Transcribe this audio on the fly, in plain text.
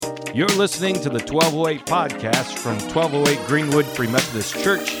You're listening to the 1208 podcast from 1208 Greenwood Free Methodist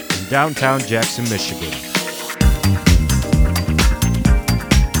Church in downtown Jackson, Michigan.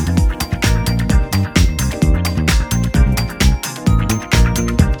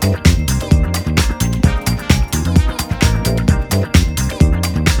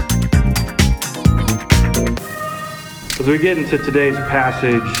 As we get into today's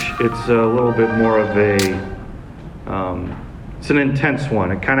passage, it's a little bit more of it's an intense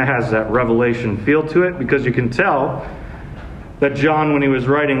one. It kind of has that Revelation feel to it, because you can tell that John, when he was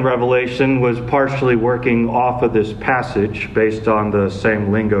writing Revelation, was partially working off of this passage based on the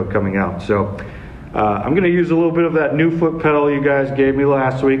same lingo coming out. So I'm going to use a little bit of that new foot pedal you guys gave me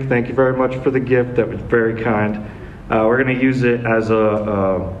last week. Thank you very much for the gift. That was very kind. We're going to use it as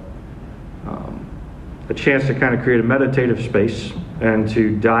a chance to kind of create a meditative space and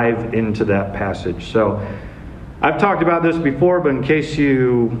to dive into that passage. So I've talked about this before, but in case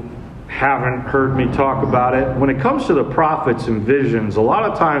you haven't heard me talk about it, when it comes to the prophets and visions, a lot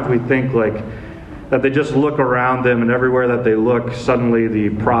of times we think like that they just look around them, and everywhere that they look, suddenly the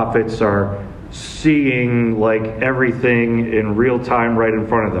prophets are seeing like everything in real time right in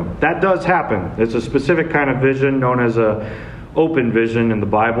front of them. That does happen. It's a specific kind of vision known as a open vision in the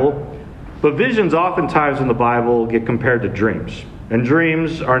Bible. But visions oftentimes in the Bible get compared to dreams. And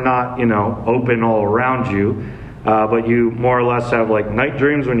dreams are not, open all around you. But you more or less have like night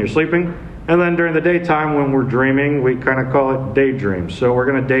dreams when you're sleeping. And then during the daytime when we're dreaming, we kind of call it daydreams. So we're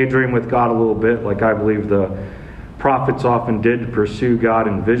going to daydream with God a little bit, like I believe the prophets often did to pursue God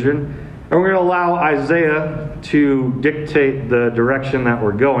in vision. And we're going to allow Isaiah to dictate the direction that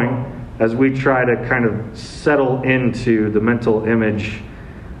we're going as we try to kind of settle into the mental image,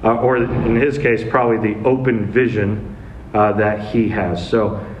 or in his case, probably the open vision that he has.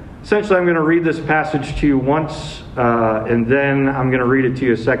 So essentially, I'm going to read this passage to you once, and then I'm going to read it to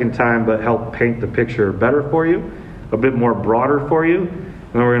you a second time, but help paint the picture better for you, a bit more broader for you,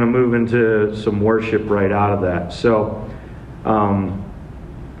 and then we're going to move into some worship right out of that. So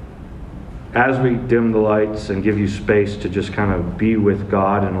as we dim the lights and give you space to just kind of be with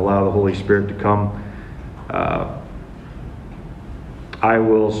God and allow the Holy Spirit to come, I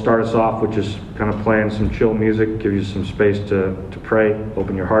will start us off with just kind of playing some chill music, give you some space to pray,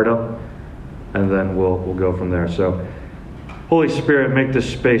 open your heart up, and then we'll go from there. So, Holy Spirit, make this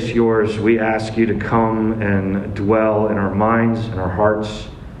space yours. We ask you to come and dwell in our minds and our hearts.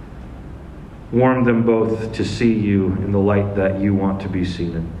 Warm them both to see you in the light that you want to be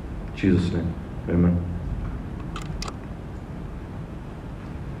seen in. In Jesus' name, amen.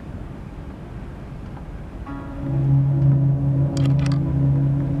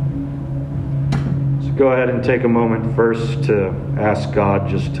 Go ahead and take a moment first to ask God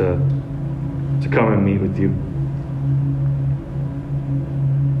just to come and meet with you.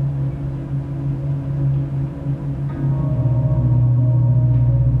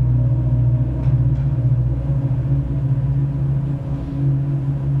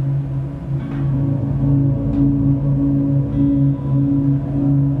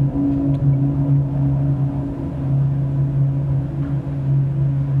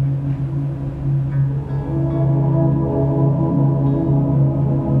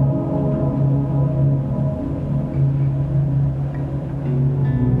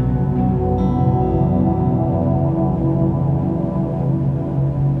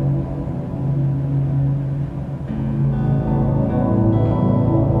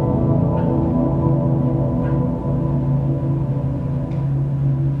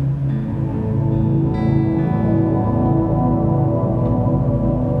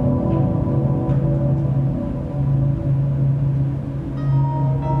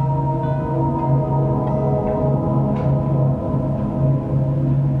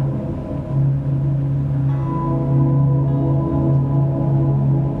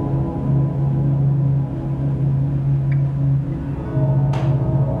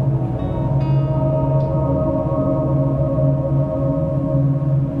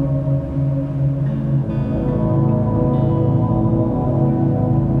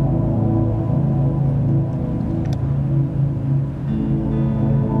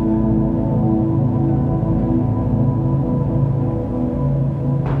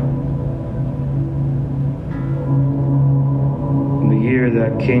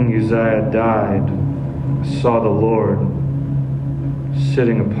 King Uzziah died, I saw the Lord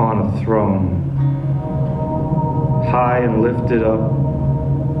sitting upon a throne, high and lifted up.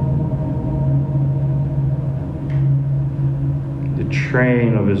 The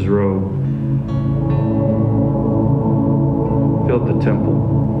train of his robe filled the temple.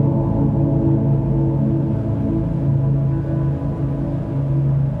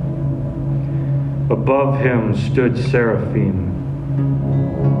 Above him stood seraphim.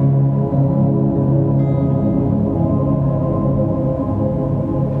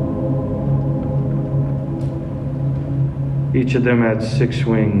 Each of them had 6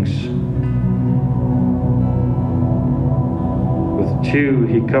 wings. With 2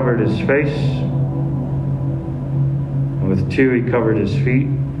 he covered his face, and with 2 he covered his feet.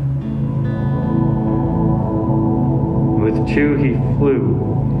 And with 2 he flew.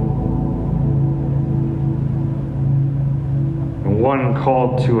 And one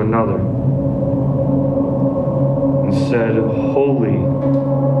called to another and said, "Holy,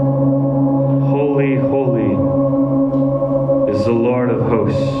 holy, holy is the Lord of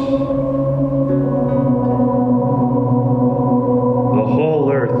hosts. The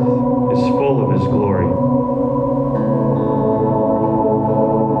whole earth is full of his glory."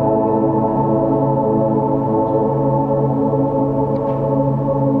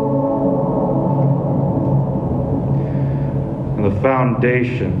 And the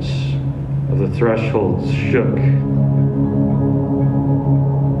foundations of the thresholds shook.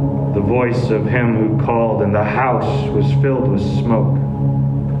 The voice of him who called, and the house was filled with smoke.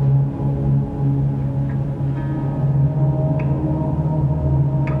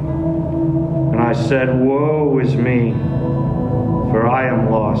 And I said, "Woe is me, for I am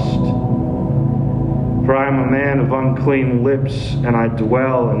lost. For I am a man of unclean lips, and I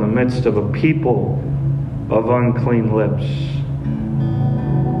dwell in the midst of a people of unclean lips.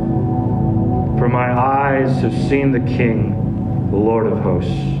 For my eyes have seen the King, the Lord of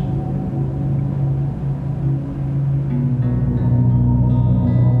hosts."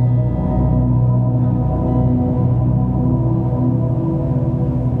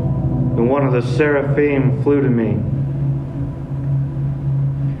 One of the seraphim flew to me,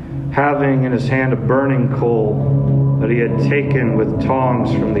 having in his hand a burning coal that he had taken with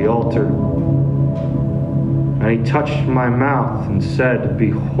tongs from the altar. And he touched my mouth and said,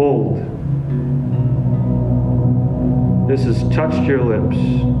 "Behold, this has touched your lips.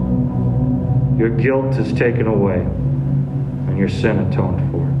 Your guilt is taken away, and your sin atoned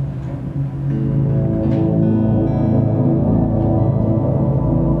for."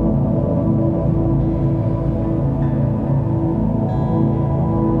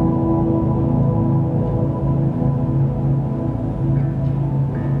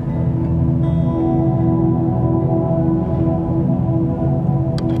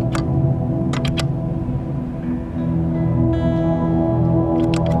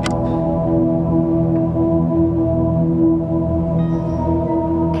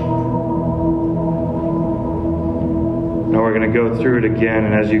 Go through it again,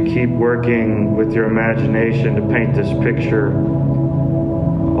 and as you keep working with your imagination to paint this picture,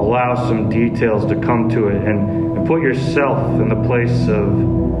 allow some details to come to it, and put yourself in the place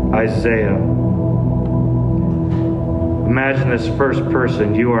of Isaiah. Imagine this first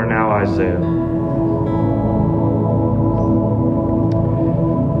person. You are now Isaiah.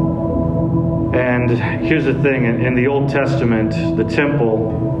 And here's the thing, in the Old Testament, the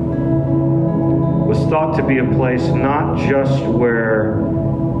temple was thought to be a place not just where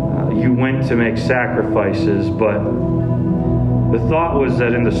you went to make sacrifices, but the thought was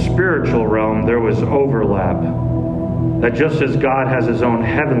that in the spiritual realm there was overlap. That just as God has his own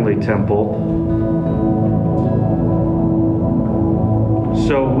heavenly temple,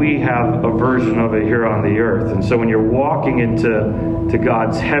 so we have a version of it here on the earth. And so when you're walking into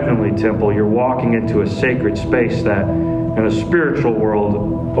God's heavenly temple, you're walking into a sacred space that in the spiritual world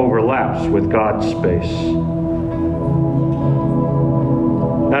overlaps with God's space.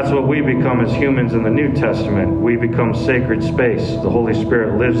 That's what we become as humans in the New Testament. We become sacred space. The Holy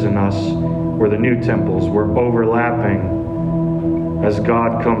Spirit lives in us. We're the new temples. We're overlapping as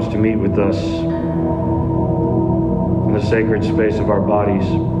God comes to meet with us in the sacred space of our bodies.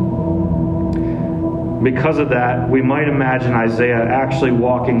 Because of that, we might imagine Isaiah actually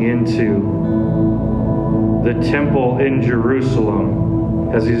walking into the temple in Jerusalem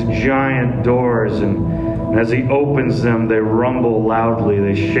has these giant doors, and as he opens them, they rumble loudly,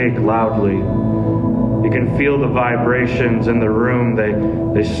 they shake loudly. You can feel the vibrations in the room,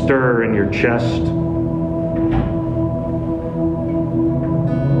 they stir in your chest.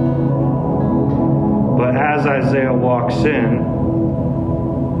 But as Isaiah walks in,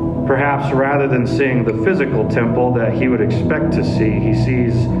 perhaps rather than seeing the physical temple that he would expect to see, he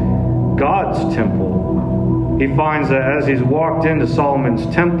sees God's temple. He finds that as he's walked into Solomon's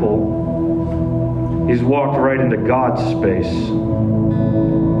temple, he's walked right into God's space.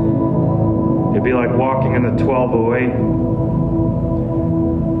 It'd be like walking in the 1208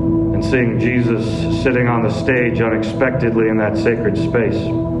 and seeing Jesus sitting on the stage unexpectedly in that sacred space.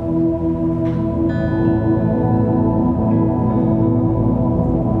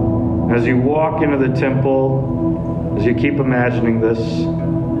 As you walk into the temple, as you keep imagining this,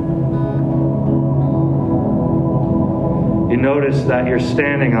 you notice that you're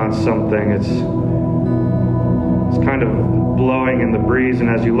standing on something. It's kind of blowing in the breeze, and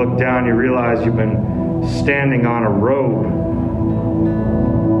as you look down, you realize you've been standing on a robe.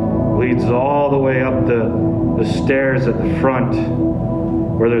 It leads all the way up the stairs at the front,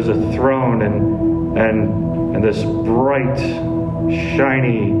 where there's a throne and this bright,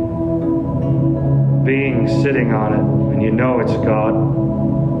 shiny being sitting on it, and you know it's God.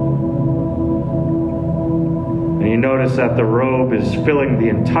 And you notice that the robe is filling the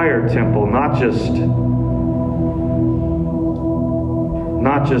entire temple, not just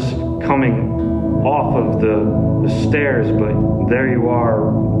coming off of the stairs, but there you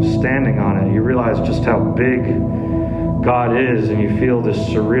are standing on it. You realize just how big God is, and you feel this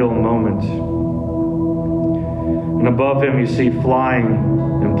surreal moment. And above him you see flying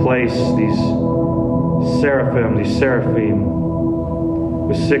in place these seraphim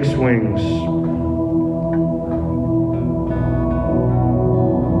with 6 wings.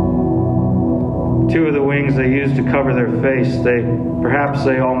 Two of the wings they use to cover their face, perhaps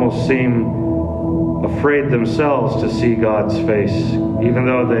they almost seem afraid themselves to see God's face, even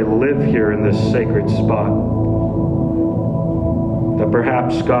though they live here in this sacred spot. That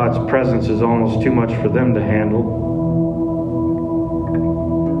perhaps God's presence is almost too much for them to handle.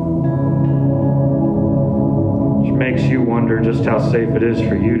 Which makes you wonder just how safe it is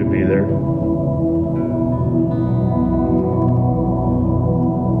for you to be there.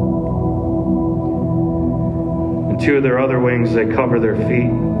 Two of their other wings, they cover their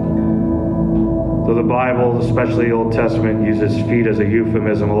feet. Though the Bible, especially the Old Testament, uses feet as a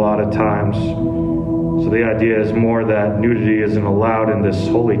euphemism a lot of times. So the idea is more that nudity isn't allowed in this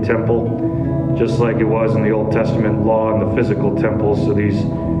holy temple, just like it was in the Old Testament law in the physical temple. So these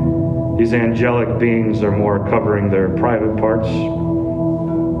angelic beings are more covering their private parts.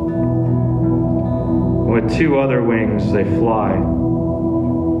 With 2 other wings, they fly.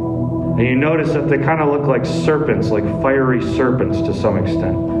 And you notice that they kind of look like serpents, like fiery serpents to some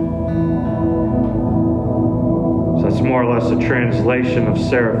extent. So that's more or less a translation of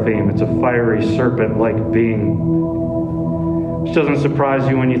seraphim. It's a fiery serpent-like being. Which doesn't surprise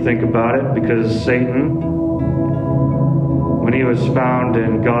you when you think about it, because Satan, when he was found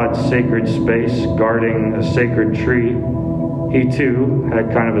in God's sacred space, guarding a sacred tree, he too had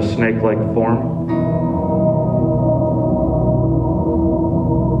kind of a snake-like form.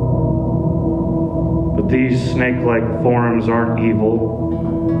 These snake-like forms aren't evil.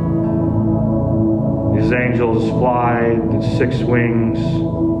 These angels fly with 6 wings,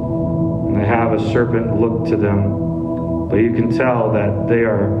 and they have a serpent look to them. But you can tell that they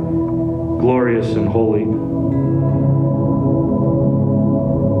are glorious and holy.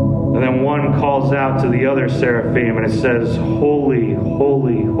 And then one calls out to the other seraphim, and it says, "Holy,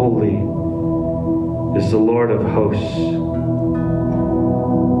 holy, holy is the Lord of hosts.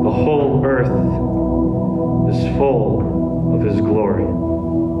 The whole earth is full of his glory."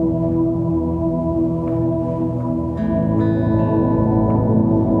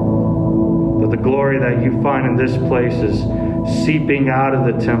 That the glory that you find in this place is seeping out of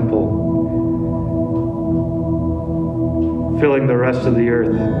the temple, filling the rest of the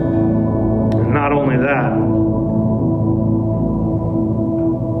earth. And not only that,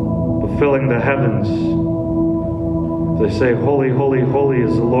 but filling the heavens. They say, "Holy, holy, holy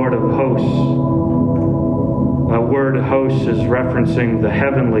is the Lord of hosts." That word host is referencing the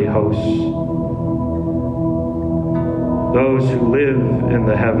heavenly hosts. Those who live in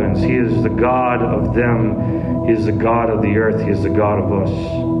the heavens. He is the God of them. He is the God of the earth. He is the God of us.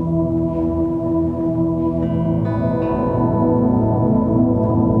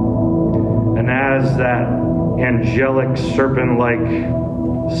 And as that angelic serpent-like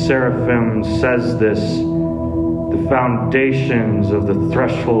seraphim says this, the foundations of the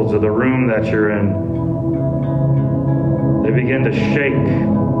thresholds of the room that you're in, they begin to shake.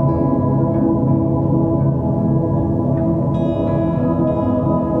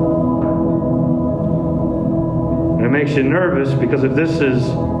 And it makes you nervous, because if this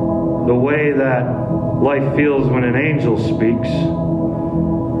is the way that life feels when an angel speaks,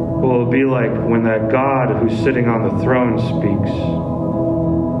 what will it be like when that God who's sitting on the throne speaks?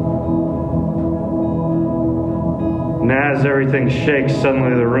 And as everything shakes,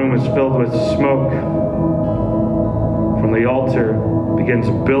 suddenly the room is filled with smoke. From the altar begins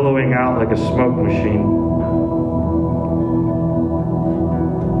billowing out like a smoke machine.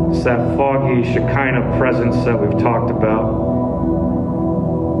 It's that foggy Shekinah presence that we've talked about.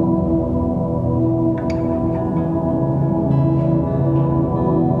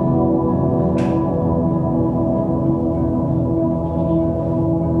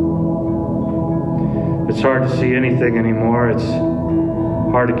 hard to see anything anymore. It's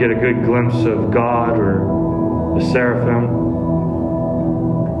hard to get a good glimpse of God or the seraphim.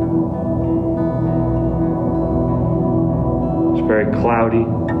 It's very cloudy,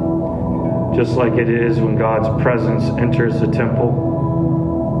 just like it is when God's presence enters the temple.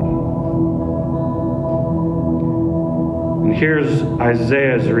 And here's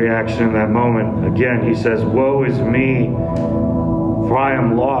Isaiah's reaction in that moment. Again, he says, "Woe is me, for I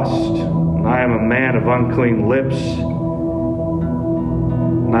am lost, and I am a man of unclean lips.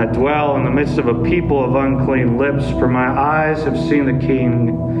 And I dwell in the midst of a people of unclean lips, for my eyes have seen the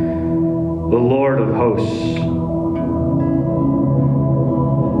King, the Lord of hosts."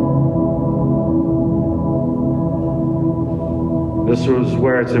 This was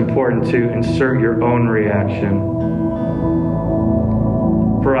where it's important to insert your own reaction.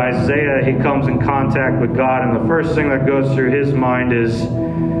 For Isaiah, he comes in contact with God, and the first thing that goes through his mind is,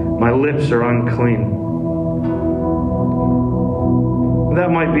 my lips are unclean.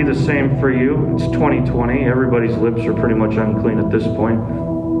 That might be the same for you. It's 2020. Everybody's lips are pretty much unclean at this point.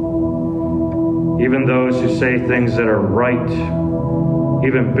 Even those who say things that are right,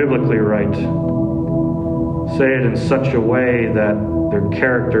 even biblically right, say it in such a way that their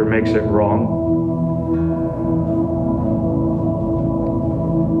character makes it wrong.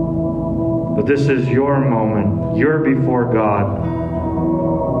 But this is your moment. You're before God.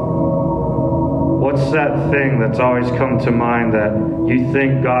 What's that thing that's always come to mind that you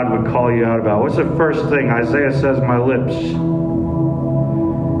think God would call you out about? What's the first thing? Isaiah says, my lips.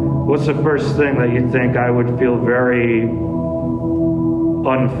 What's the first thing that you think I would feel very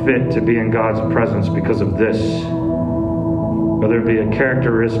unfit to be in God's presence because of this? Whether it be a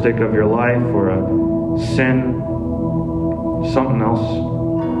characteristic of your life or a sin, something else.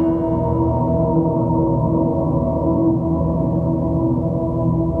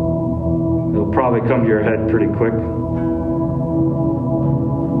 It'll probably come to your head pretty quick.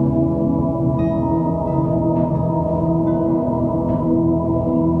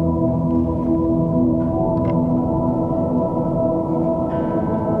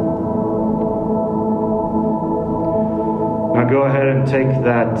 Now go ahead and take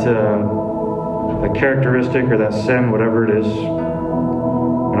that characteristic or that sin, whatever it is,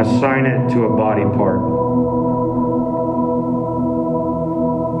 and assign it to a body part.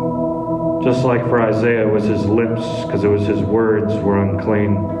 Just like for Isaiah, it was his lips, because it was his words were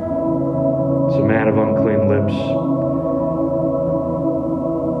unclean. It's a man of unclean lips.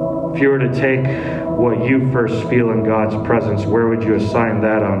 If you were to take what you first feel in God's presence, where would you assign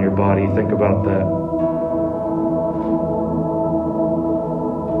that on your body? Think about that.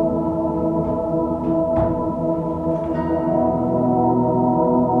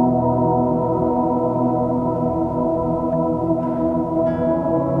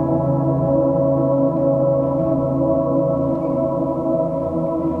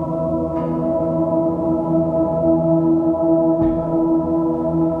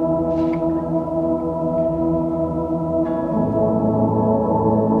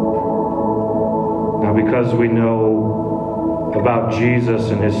 Because we know about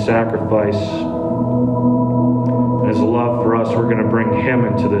Jesus and his sacrifice and his love for us, we're going to bring him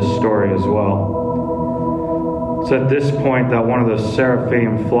into this story as well. It's at this point that one of the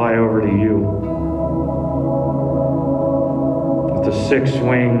seraphim fly over to you with the 6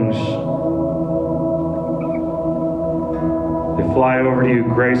 wings. They fly over to you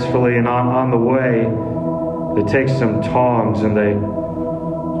gracefully, and on the way they take some tongs and they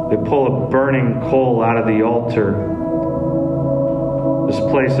pull a burning coal out of the altar. This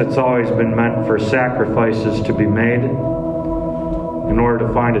place that's always been meant for sacrifices to be made in order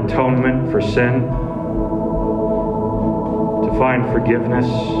to find atonement for sin, to find forgiveness.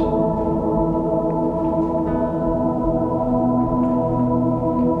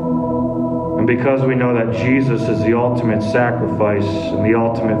 And because we know that Jesus is the ultimate sacrifice and the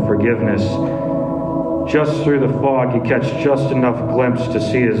ultimate forgiveness, just through the fog, you catch just enough glimpse to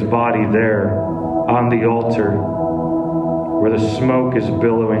see his body there on the altar where the smoke is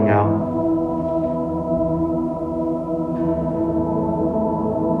billowing out.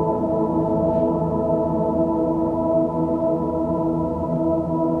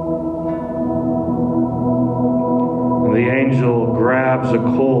 And the angel grabs a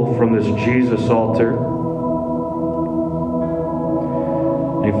coal from this Jesus altar.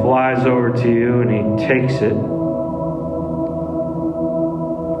 He flies over to you and he takes it. And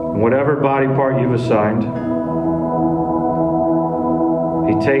whatever body part you've assigned,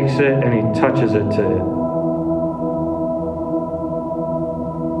 he takes it and he touches it to it.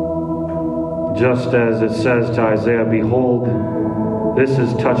 Just as it says to Isaiah, behold, this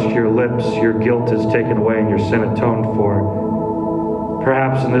has touched your lips, your guilt is taken away and your sin atoned for.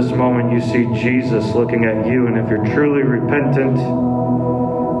 Perhaps in this moment you see Jesus looking at you, and if you're truly repentant,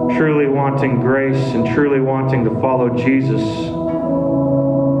 truly wanting grace and truly wanting to follow Jesus,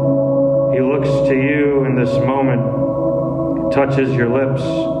 He looks to you in this moment, touches your lips,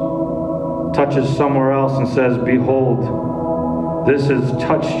 touches somewhere else and says, behold, this has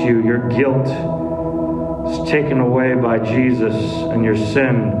touched you. Your guilt is taken away by Jesus and your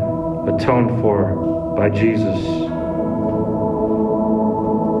sin atoned for by Jesus.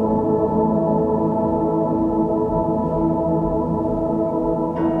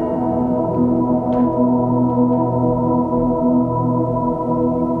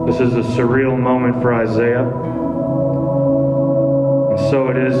 This is a surreal moment for Isaiah. And so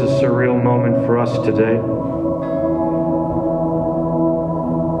it is a surreal moment for us today.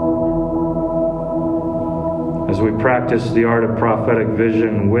 As we practice the art of prophetic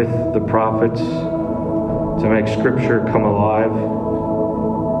vision with the prophets to make Scripture come alive.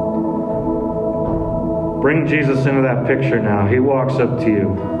 Bring Jesus into that picture now. He walks up to you.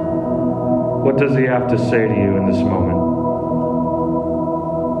 What does He have to say to you in this moment?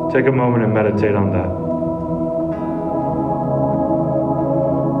 Take a moment and meditate on that.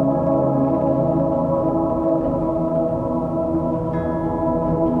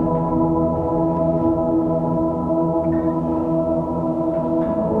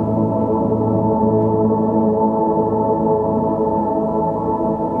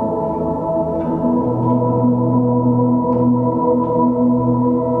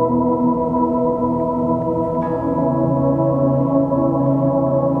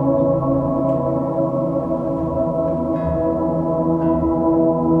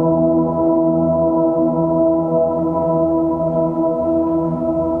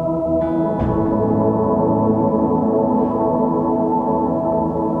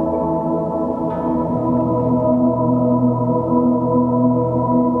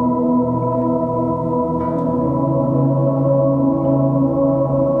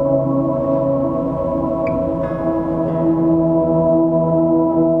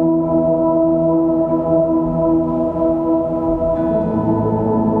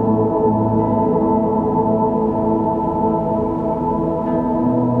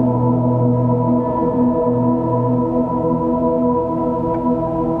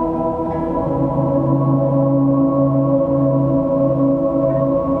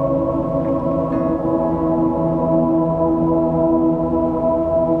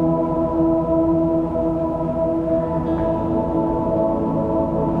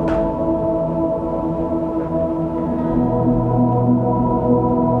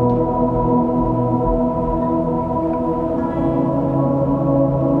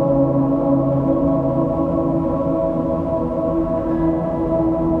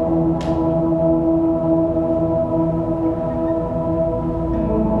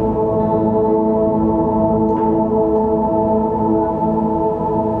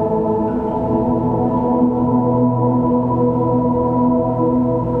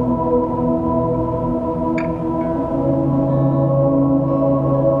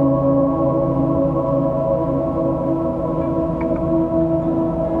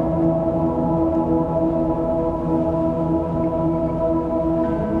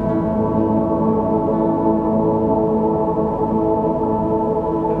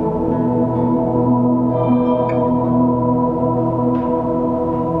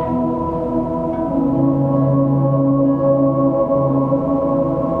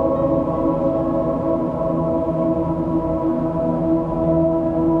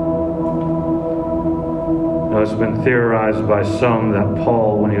 It's been theorized by some that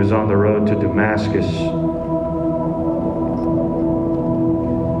Paul, when he was on the road to Damascus,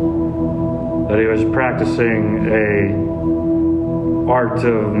 that he was practicing a art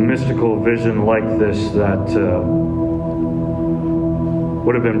of mystical vision like this that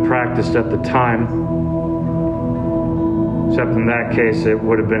would have been practiced at the time, except in that case it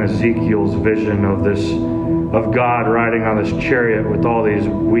would have been Ezekiel's vision of God riding on this chariot with all these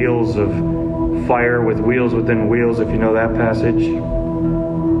wheels of fire with wheels within wheels, if you know that passage.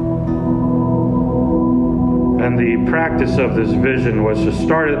 And the practice of this vision was to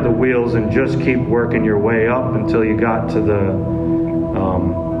start at the wheels and just keep working your way up until you got to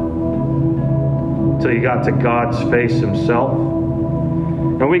God's face Himself.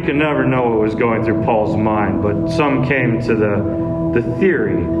 And we can never know what was going through Paul's mind, but some came to the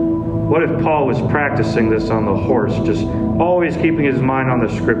theory. What if Paul was practicing this on the horse, just always keeping his mind on the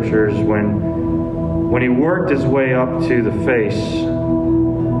Scriptures when he worked his way up to the face,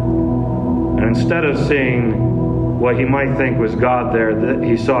 and instead of seeing what he might think was God there, that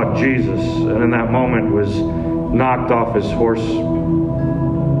he saw Jesus, and in that moment was knocked off his horse.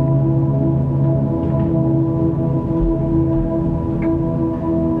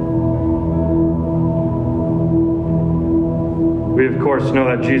 We, of course, know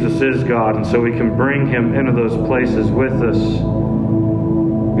that Jesus is God, and so we can bring him into those places with us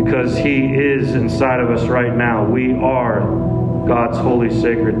because he is inside of us right now. We are God's holy,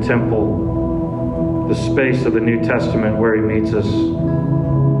 sacred temple, the space of the New Testament where he meets us.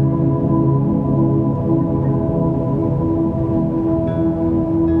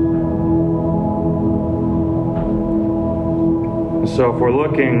 And so if we're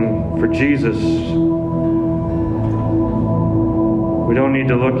looking for Jesus, we don't need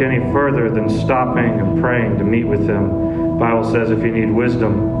to look any further than stopping and praying to meet with him. The Bible says if you need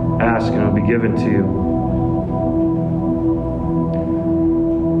wisdom, ask and it'll be given to you.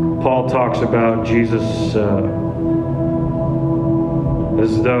 Paul talks about Jesus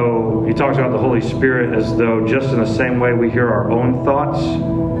as though, he talks about the Holy Spirit as though just in the same way we hear our own thoughts,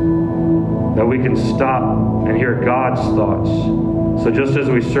 that we can stop and hear God's thoughts. So just as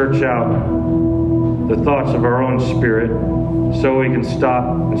we search out the thoughts of our own spirit, so we can stop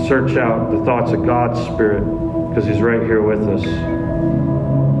and search out the thoughts of God's Spirit, because he's right here with us.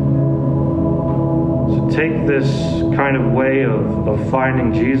 So take this kind of way of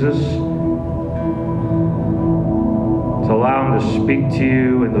finding Jesus, to allow him to speak to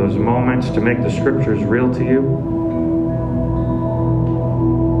you in those moments, to make the scriptures real to you,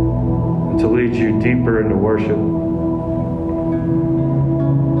 and to lead you deeper into worship.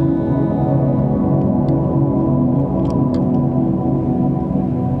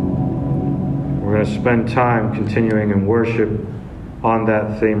 We're going to spend time continuing in worship on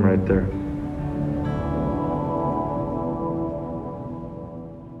that theme right there.